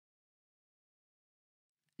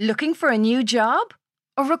Looking for a new job?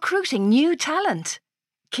 Or recruiting new talent?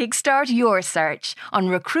 Kickstart your search on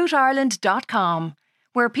recruitireland.com,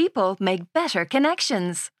 where people make better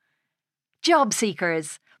connections. Job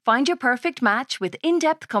seekers, find your perfect match with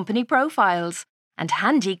in-depth company profiles and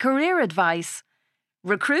handy career advice.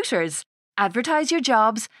 Recruiters, advertise your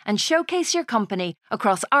jobs and showcase your company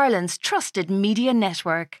across Ireland's trusted media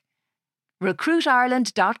network.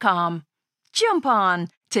 recruitireland.com. Jump on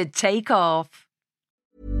to take off.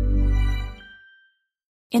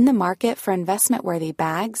 In the market for investment-worthy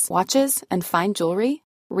bags, watches, and fine jewelry,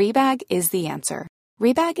 Rebag is the answer.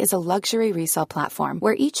 Rebag is a luxury resale platform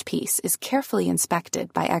where each piece is carefully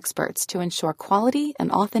inspected by experts to ensure quality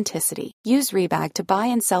and authenticity. Use Rebag to buy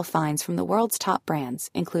and sell finds from the world's top brands,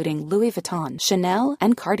 including Louis Vuitton, Chanel,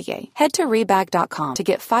 and Cartier. Head to Rebag.com to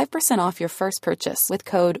get 5% off your first purchase with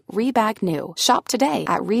code REBAGNEW. Shop today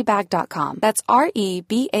at Rebag.com. That's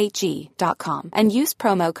REBAG.com. And use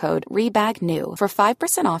promo code REBAGNEW for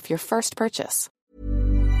 5% off your first purchase.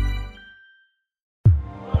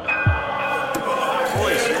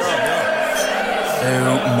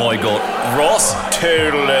 Oh my god, Ross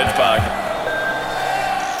total it back.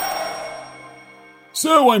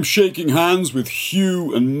 So I'm shaking hands with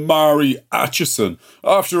Hugh and Mary Atchison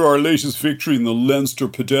after our latest victory in the Leinster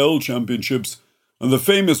Padel Championships, and the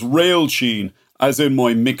famous Réaltín, as in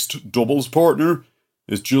my mixed doubles partner,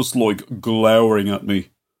 is just like glowering at me.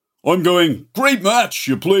 I'm going, great match,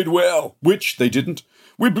 you played well, which they didn't.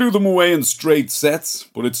 We blew them away in straight sets,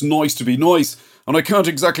 but it's nice to be nice, and I can't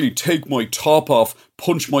exactly take my top off,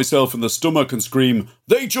 punch myself in the stomach and scream,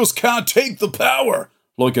 they just can't take the power,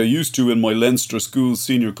 like I used to in my Leinster School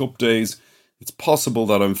Senior Cup days. It's possible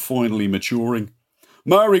that I'm finally maturing.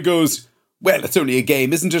 Mary goes, well, it's only a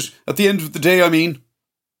game, isn't it? At the end of the day, I mean.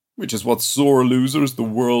 Which is what sore losers the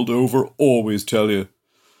world over always tell you.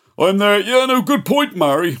 I'm there, yeah, no, good point,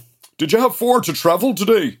 Mary. Did you have far to travel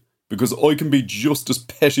today? Because I can be just as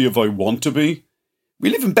petty if I want to be. We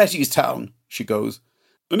live in Bettystown, she goes.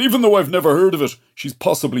 And even though I've never heard of it, she's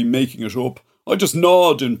possibly making it up. I just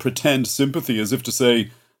nod in pretend sympathy as if to say,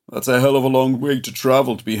 that's a hell of a long way to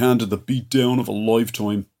travel to be handed the beatdown of a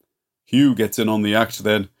lifetime. Hugh gets in on the act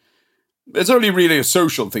then. It's only really a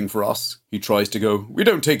social thing for us, he tries to go. We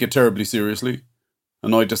don't take it terribly seriously.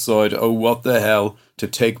 And I decide, oh what the hell, to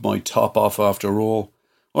take my top off after all.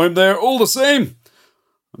 I'm there all the same.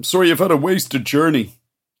 I'm sorry you've had a wasted journey.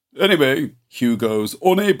 Anyway, Hugh goes,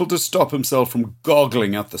 unable to stop himself from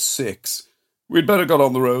goggling at the six. We'd better get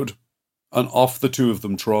on the road. And off the two of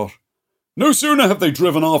them trot. No sooner have they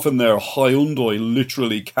driven off in their Hyundai,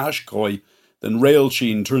 literally Qashqai, than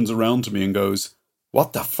Réaltín turns around to me and goes,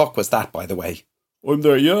 what the fuck was that, by the way? I'm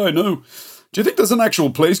there, yeah, I know. Do you think there's an actual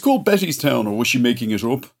place called Bettystown, or was she making it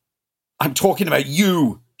up? I'm talking about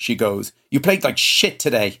you, she goes. You played like shit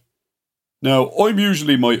today. Now, I'm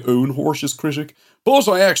usually my own harshest critic, but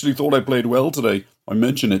I actually thought I played well today. I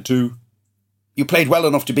mention it too. You played well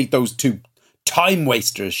enough to beat those two time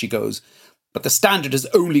wasters, she goes. But the standard is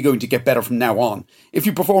only going to get better from now on. If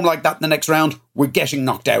you perform like that in the next round, we're getting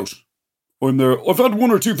knocked out. I'm there. I've had one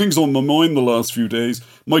or two things on my mind the last few days.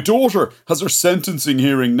 My daughter has her sentencing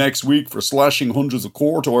hearing next week for slashing hundreds of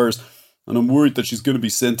court wires, and I'm worried that she's going to be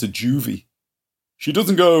sent to juvie. She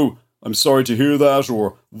doesn't go, I'm sorry to hear that,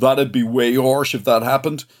 or that'd be way harsh if that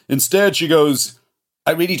happened. Instead, she goes,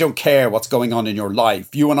 I really don't care what's going on in your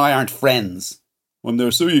life. You and I aren't friends. I'm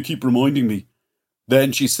there, so you keep reminding me.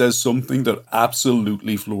 Then she says something that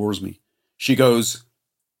absolutely floors me. She goes,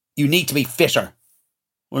 you need to be fitter.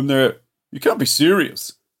 I'm there, you can't be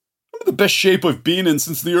serious. I'm in the best shape I've been in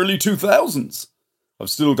since the early 2000s. I've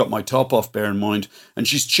still got my top off, bear in mind, and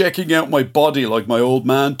she's checking out my body like my old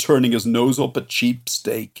man turning his nose up at cheap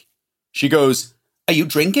steak. She goes, are you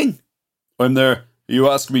drinking? I'm there, you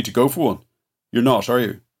asked me to go for one. You're not, are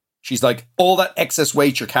you? She's like, all that excess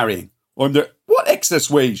weight you're carrying. I'm there, what excess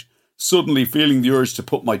weight? Suddenly feeling the urge to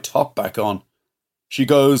put my top back on. She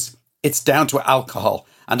goes, it's down to alcohol,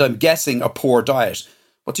 and I'm guessing a poor diet.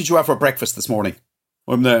 What did you have for breakfast this morning?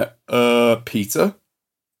 I'm there, pizza?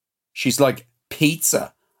 She's like,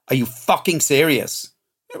 pizza? Are you fucking serious?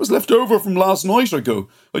 It was left over from last night, I go.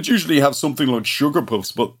 I'd usually have something like sugar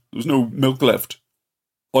puffs, but there was no milk left.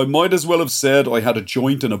 I might as well have said I had a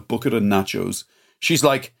joint and a bucket of nachos. She's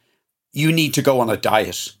like, you need to go on a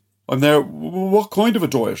diet. I'm there, what kind of a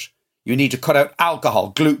diet? You need to cut out alcohol,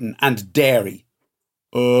 gluten and dairy.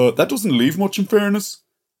 That doesn't leave much in fairness.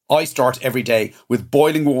 I start every day with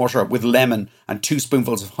boiling water with lemon and 2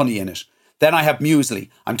 spoonfuls of honey in it. Then I have muesli.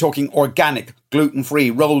 I'm talking organic, gluten-free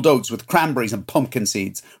rolled oats with cranberries and pumpkin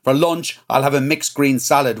seeds. For lunch, I'll have a mixed green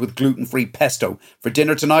salad with gluten-free pesto. For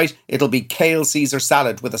dinner tonight, it'll be kale Caesar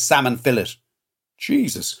salad with a salmon fillet.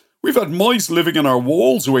 Jesus, we've had mice living in our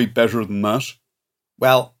walls who ate better than that.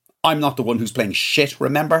 Well, I'm not the one who's playing shit,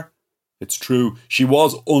 remember? It's true, she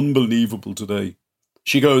was unbelievable today.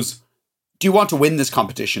 She goes, do you want to win this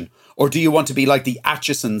competition? Or do you want to be like the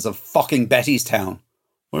Atchisons of fucking Bettystown?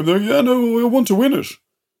 I'm there, yeah, no, I want to win it.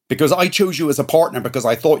 Because I chose you as a partner because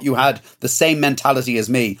I thought you had the same mentality as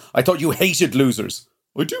me. I thought you hated losers.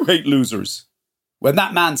 I do hate losers. When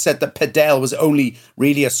that man said that padel was only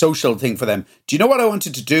really a social thing for them, do you know what I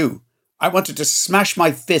wanted to do? I wanted to smash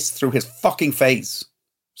my fist through his fucking face.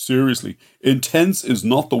 Seriously, intense is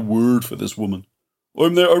not the word for this woman.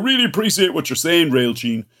 I'm there, I really appreciate what you're saying,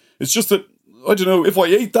 Réaltín. It's just that, I don't know, if I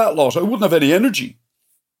ate that lot, I wouldn't have any energy.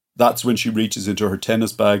 That's when she reaches into her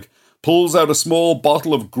tennis bag, pulls out a small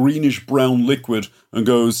bottle of greenish-brown liquid and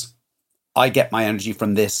goes, I get my energy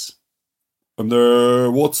from this. I'm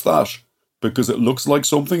there, what's that? Because it looks like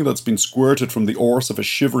something that's been squirted from the arse of a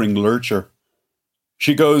shivering lurcher.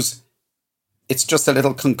 She goes, it's just a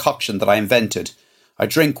little concoction that I invented. I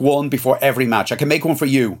drink one before every match. I can make one for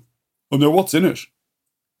you. And then what's in it?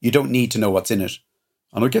 You don't need to know what's in it.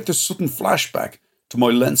 And I get this sudden flashback to my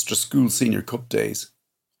Leinster School Senior Cup days.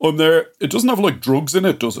 I'm there, it doesn't have like drugs in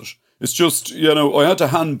it, does it? It's just, you know, I had to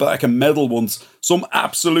hand back a medal once. Some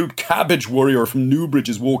absolute cabbage warrior from Newbridge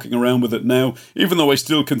is walking around with it now, even though I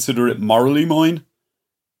still consider it morally mine.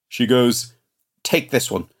 She goes, take this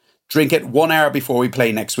one. Drink it 1 hour before we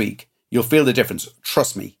play next week. You'll feel the difference.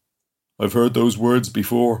 Trust me. I've heard those words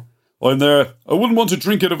before. I'm there, I wouldn't want to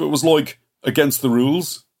drink it if it was like, against the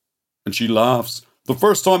rules. And she laughs. The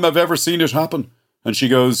first time I've ever seen it happen. And she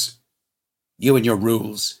goes, you and your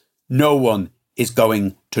rules. No one is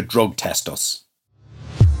going to drug test us.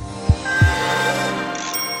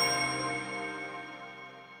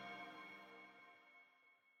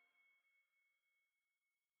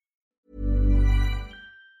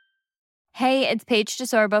 Hey, it's Paige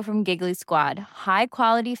DeSorbo from Giggly Squad. High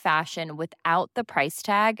quality fashion without the price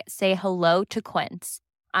tag. Say hello to Quince.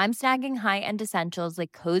 I'm snagging high-end essentials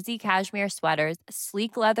like cozy cashmere sweaters,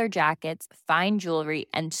 sleek leather jackets, fine jewelry,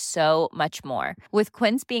 and so much more. With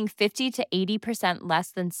Quince being 50 to 80%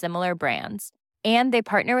 less than similar brands. And they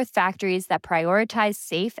partner with factories that prioritize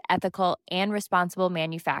safe, ethical, and responsible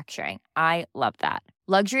manufacturing. I love that.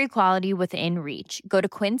 Luxury quality within reach. Go to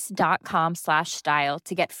quince.com/style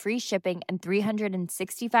to get free shipping and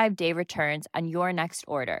 365-day returns on your next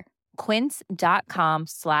order.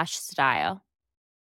 Quince.com/style.